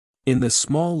In the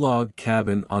small log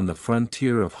cabin on the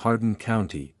frontier of Hardin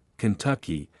County,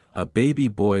 Kentucky, a baby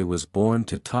boy was born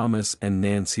to Thomas and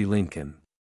Nancy Lincoln.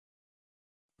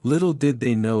 Little did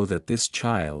they know that this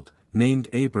child, named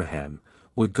Abraham,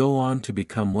 would go on to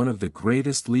become one of the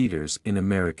greatest leaders in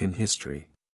American history.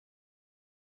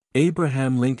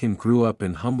 Abraham Lincoln grew up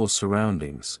in humble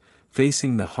surroundings,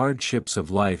 facing the hardships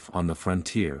of life on the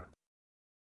frontier.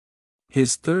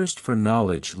 His thirst for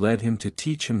knowledge led him to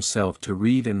teach himself to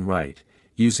read and write,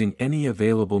 using any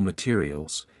available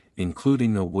materials,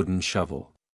 including a wooden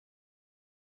shovel.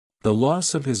 The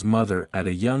loss of his mother at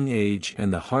a young age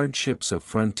and the hardships of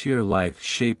frontier life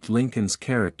shaped Lincoln's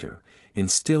character,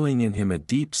 instilling in him a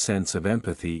deep sense of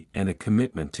empathy and a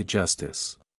commitment to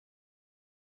justice.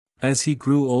 As he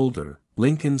grew older,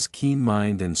 Lincoln's keen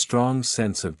mind and strong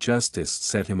sense of justice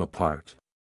set him apart.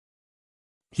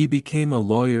 He became a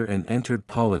lawyer and entered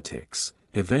politics,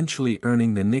 eventually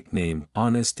earning the nickname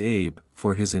Honest Abe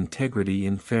for his integrity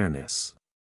and fairness.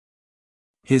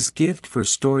 His gift for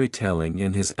storytelling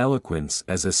and his eloquence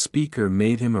as a speaker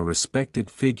made him a respected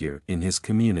figure in his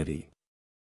community.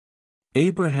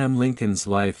 Abraham Lincoln's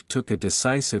life took a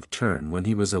decisive turn when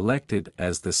he was elected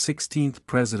as the 16th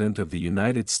President of the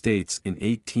United States in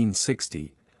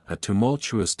 1860, a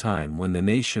tumultuous time when the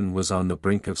nation was on the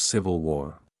brink of civil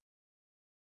war.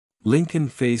 Lincoln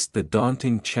faced the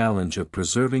daunting challenge of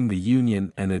preserving the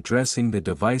Union and addressing the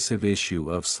divisive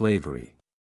issue of slavery.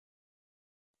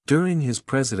 During his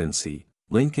presidency,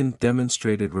 Lincoln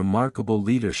demonstrated remarkable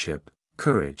leadership,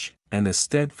 courage, and a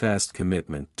steadfast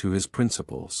commitment to his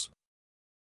principles.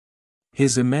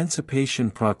 His Emancipation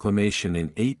Proclamation in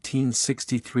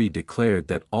 1863 declared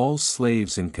that all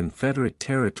slaves in Confederate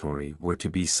territory were to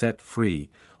be set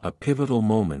free, a pivotal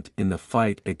moment in the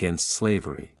fight against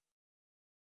slavery.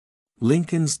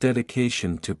 Lincoln's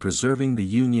dedication to preserving the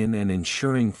Union and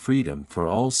ensuring freedom for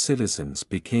all citizens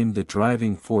became the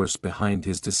driving force behind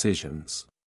his decisions.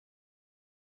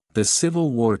 The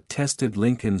Civil War tested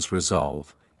Lincoln's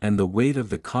resolve, and the weight of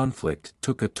the conflict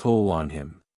took a toll on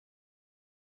him.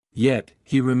 Yet,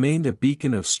 he remained a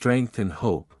beacon of strength and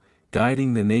hope,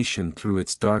 guiding the nation through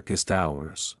its darkest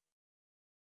hours.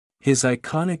 His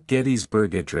iconic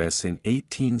Gettysburg Address in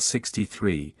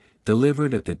 1863,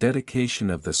 delivered at the dedication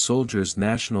of the Soldiers'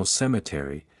 National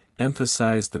Cemetery,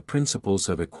 emphasized the principles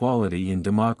of equality and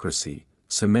democracy,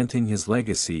 cementing his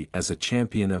legacy as a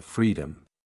champion of freedom.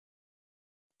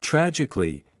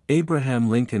 Tragically, Abraham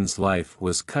Lincoln's life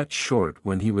was cut short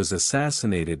when he was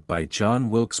assassinated by John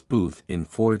Wilkes Booth in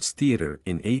Ford's Theater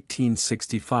in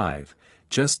 1865,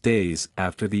 just days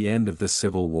after the end of the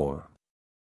Civil War.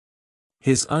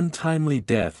 His untimely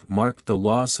death marked the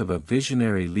loss of a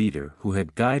visionary leader who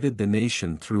had guided the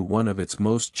nation through one of its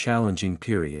most challenging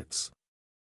periods.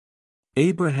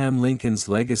 Abraham Lincoln's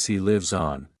legacy lives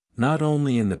on, not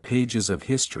only in the pages of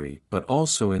history but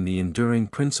also in the enduring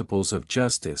principles of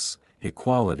justice,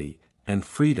 equality, and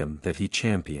freedom that he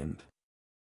championed.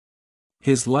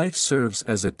 His life serves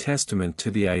as a testament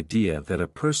to the idea that a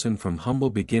person from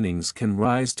humble beginnings can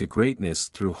rise to greatness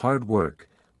through hard work,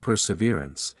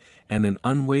 perseverance, and an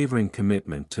unwavering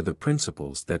commitment to the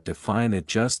principles that define a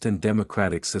just and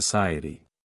democratic society.